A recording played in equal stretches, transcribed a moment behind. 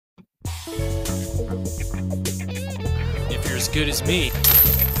If you're as good as me,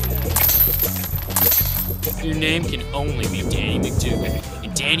 your name can only be Danny McDoogle.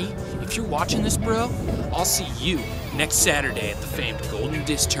 And Danny, if you're watching this, bro, I'll see you next Saturday at the famed Golden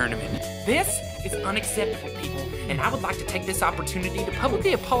Disc Tournament. This is unacceptable, people, and I would like to take this opportunity to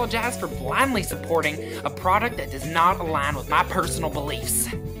publicly apologize for blindly supporting a product that does not align with my personal beliefs.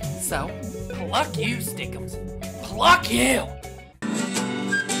 So, pluck you, Stickums. Pluck you!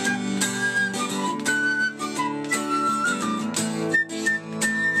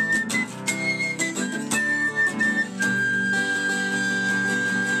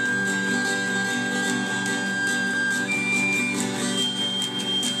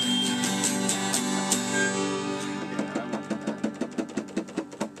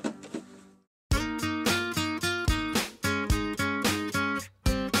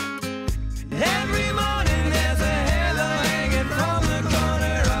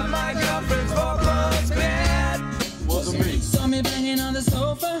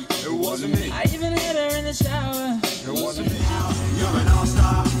 I even hit her in the shower. It wasn't me. You're an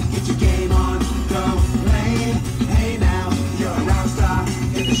all-star. Get your game on. Go play. Hey now, you're a rock star.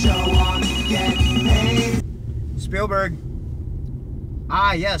 Get the show on. Get paid. Spielberg.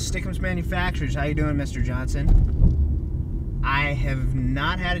 Ah, yes, Stickums Manufacturers. How you doing, Mr. Johnson? I have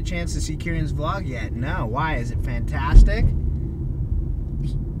not had a chance to see Kieran's vlog yet. No, why? Is it fantastic?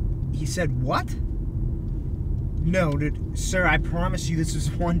 He said what? No, dude, sir, I promise you this is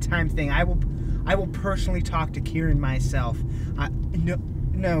a one-time thing. I will personally talk to Kieran myself.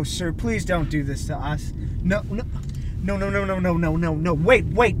 No, sir, please don't do this to us. No, wait, no,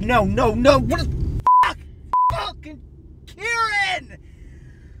 what the fuck? Fucking Kieran!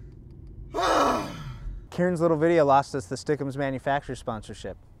 Kieran's little video lost us the Stickums Manufacturer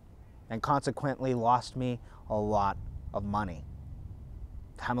sponsorship, and consequently lost me a lot of money.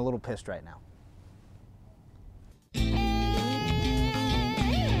 I'm a little pissed right now.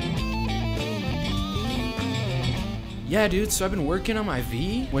 Yeah, dude, so I've been working on my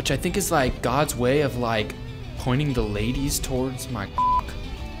V, which I think is like God's way of like pointing the ladies towards my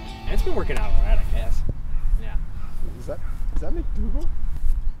And it's been working out alright, I guess. Yeah. Is that McDoogle?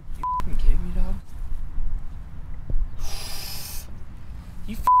 You f***ing kidding me, dog?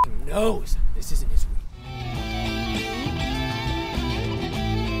 He f***ing knows this isn't his week.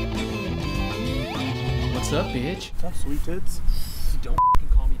 What's up, bitch? What's up, sweet tits? Don't f***ing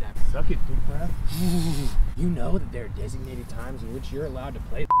call me that. Suck it, big breath. You know that there are designated times in which you're allowed to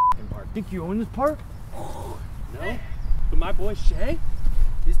play the f***ing park. Think you own this park? No? But my boy Shay,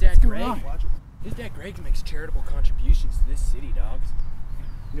 his dad Greg, makes charitable contributions to this city, dogs.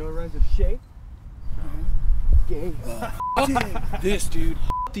 You know what rhymes with Shay? Gay. This, dude.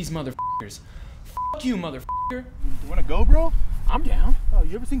 F*** these motherfuckers. F*** you, motherfucker. You wanna go, bro? I'm down. Oh,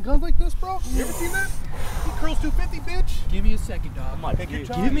 you ever seen guns like this, bro? You ever seen that? He curls 250, bitch. Give me a second, dog. Take your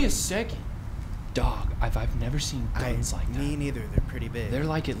time. Give me a second. Dog, I've never seen guns like that. Me neither, they're pretty big. They're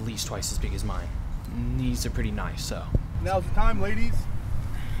like at least twice as big as mine. These are pretty nice, so. Now's the time, ladies.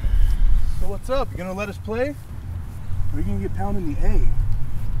 So what's up? You gonna let us play? Or are you gonna get pounded in the A?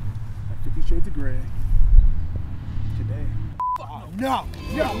 Like 50 Shades of Grey. Today. Oh, no!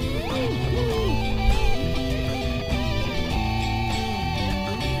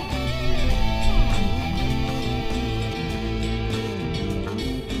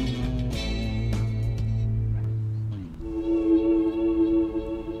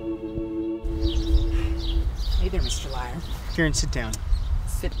 Hey there, Mr. Liar. Kieran, sit down.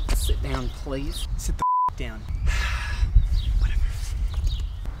 Sit down, please. Sit the down. Whatever.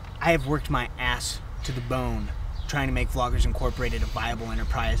 I have worked my ass to the bone trying to make Vloggers Incorporated a viable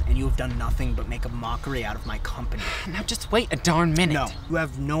enterprise, and you have done nothing but make a mockery out of my company. Now just wait a darn minute. No, you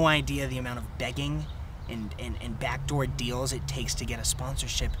have no idea the amount of begging and backdoor deals it takes to get a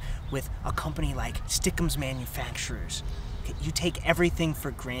sponsorship with a company like Stickums Manufacturers. You take everything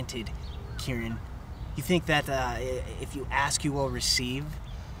for granted, Kieran. You think that if you ask, you will receive?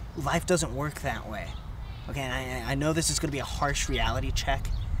 Life doesn't work that way. Okay, I know this is going to be a harsh reality check,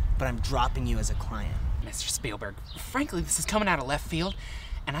 but I'm dropping you as a client. Mr. Spielberg, frankly, this is coming out of left field,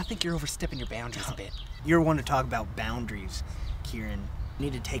 and I think you're overstepping your boundaries a bit. You're one to talk about boundaries, Kieran. You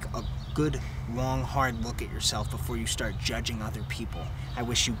need to take a good, long, hard look at yourself before you start judging other people. I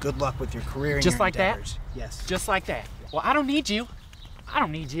wish you good luck with your career and Just your like endeavors. that? Yes. Just like that. Well, I don't need you. I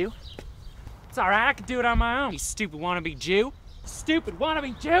don't need you. It's all right, I can do it on my own, you stupid wannabe Jew. Stupid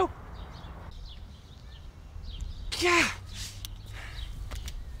wannabe Jew. Yeah.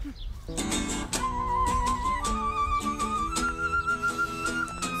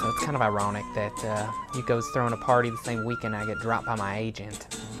 So it's kind of ironic that Nico's throwing a party the same weekend I get dropped by my agent.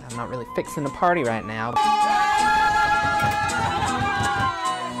 I'm not really fixing a party right now.